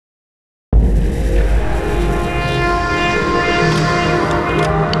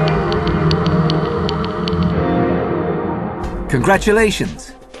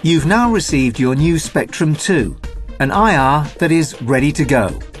Congratulations! You've now received your new Spectrum 2, an IR that is ready to go.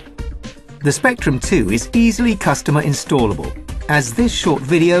 The Spectrum 2 is easily customer installable, as this short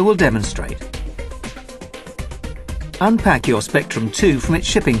video will demonstrate. Unpack your Spectrum 2 from its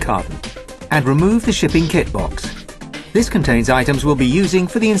shipping carton and remove the shipping kit box. This contains items we'll be using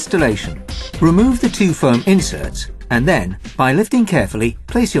for the installation. Remove the two foam inserts and then, by lifting carefully,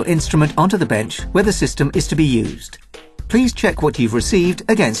 place your instrument onto the bench where the system is to be used. Please check what you've received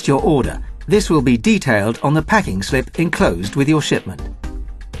against your order. This will be detailed on the packing slip enclosed with your shipment.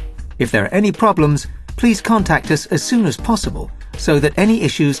 If there are any problems, please contact us as soon as possible so that any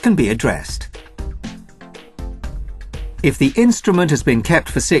issues can be addressed. If the instrument has been kept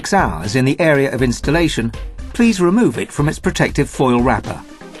for 6 hours in the area of installation, please remove it from its protective foil wrapper.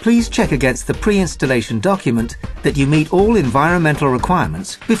 Please check against the pre-installation document that you meet all environmental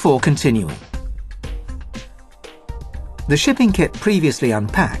requirements before continuing. The shipping kit previously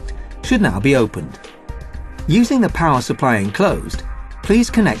unpacked should now be opened. Using the power supply enclosed, please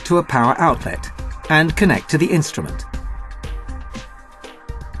connect to a power outlet and connect to the instrument.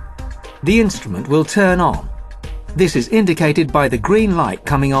 The instrument will turn on. This is indicated by the green light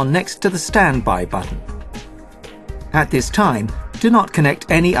coming on next to the standby button. At this time, do not connect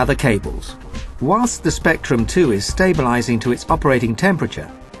any other cables. Whilst the Spectrum 2 is stabilizing to its operating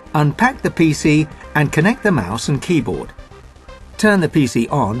temperature, unpack the PC and connect the mouse and keyboard. Turn the PC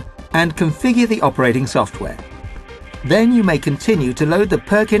on and configure the operating software. Then you may continue to load the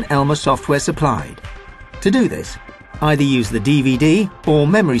Perkin Elmer software supplied. To do this, either use the DVD or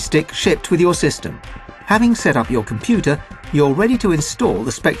memory stick shipped with your system. Having set up your computer, you're ready to install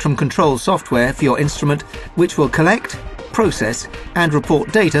the Spectrum Control software for your instrument, which will collect, process, and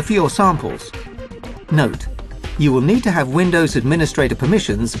report data for your samples. Note, you will need to have Windows Administrator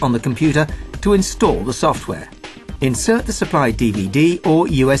permissions on the computer to install the software. Insert the supplied DVD or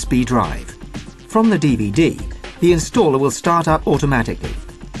USB drive. From the DVD, the installer will start up automatically.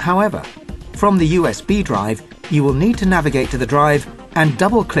 However, from the USB drive, you will need to navigate to the drive and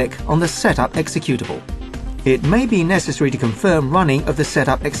double-click on the Setup executable. It may be necessary to confirm running of the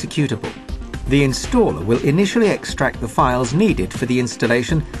Setup executable. The installer will initially extract the files needed for the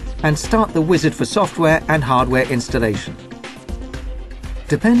installation and start the wizard for software and hardware installation.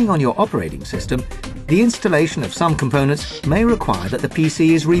 Depending on your operating system, the installation of some components may require that the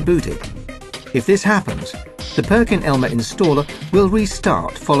PC is rebooted. If this happens, the Perkin Elmer installer will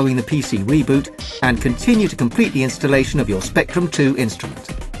restart following the PC reboot and continue to complete the installation of your Spectrum 2 instrument.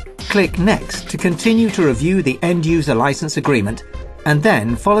 Click Next to continue to review the end-user license agreement and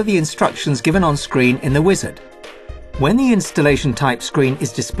then follow the instructions given on screen in the wizard. When the installation type screen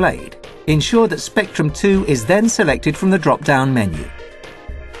is displayed, ensure that Spectrum 2 is then selected from the drop-down menu.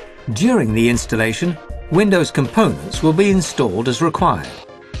 During the installation, Windows components will be installed as required.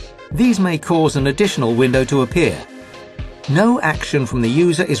 These may cause an additional window to appear. No action from the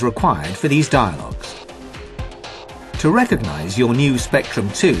user is required for these dialogues. To recognize your new Spectrum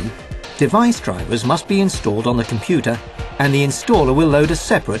 2, device drivers must be installed on the computer and the installer will load a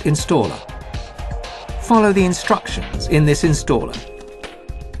separate installer. Follow the instructions in this installer.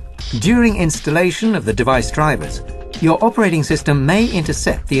 During installation of the device drivers, your operating system may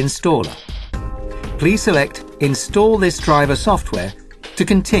intercept the installer. Please select Install this driver software to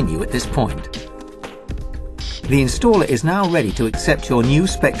continue at this point. The installer is now ready to accept your new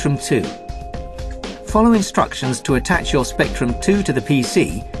Spectrum 2. Follow instructions to attach your Spectrum 2 to the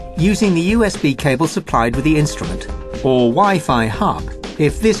PC using the USB cable supplied with the instrument, or Wi-Fi hub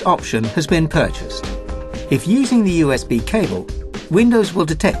if this option has been purchased. If using the USB cable, Windows will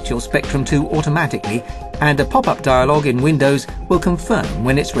detect your Spectrum 2 automatically and a pop-up dialog in Windows will confirm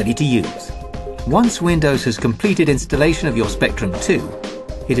when it's ready to use. Once Windows has completed installation of your Spectrum 2,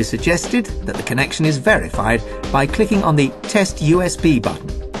 it is suggested that the connection is verified by clicking on the Test USB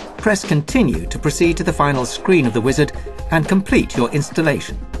button. Press Continue to proceed to the final screen of the wizard and complete your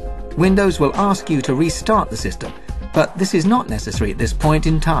installation. Windows will ask you to restart the system, but this is not necessary at this point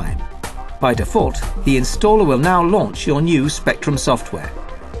in time. By default, the installer will now launch your new Spectrum software.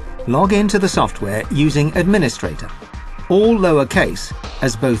 Log into the software using Administrator, all lowercase,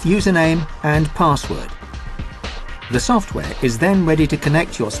 as both username and password. The software is then ready to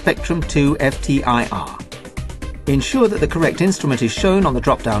connect your Spectrum 2 FTIR. Ensure that the correct instrument is shown on the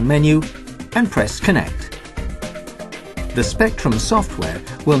drop-down menu and press Connect. The Spectrum software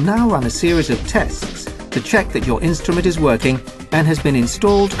will now run a series of tests to check that your instrument is working and has been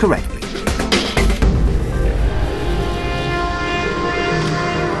installed correctly.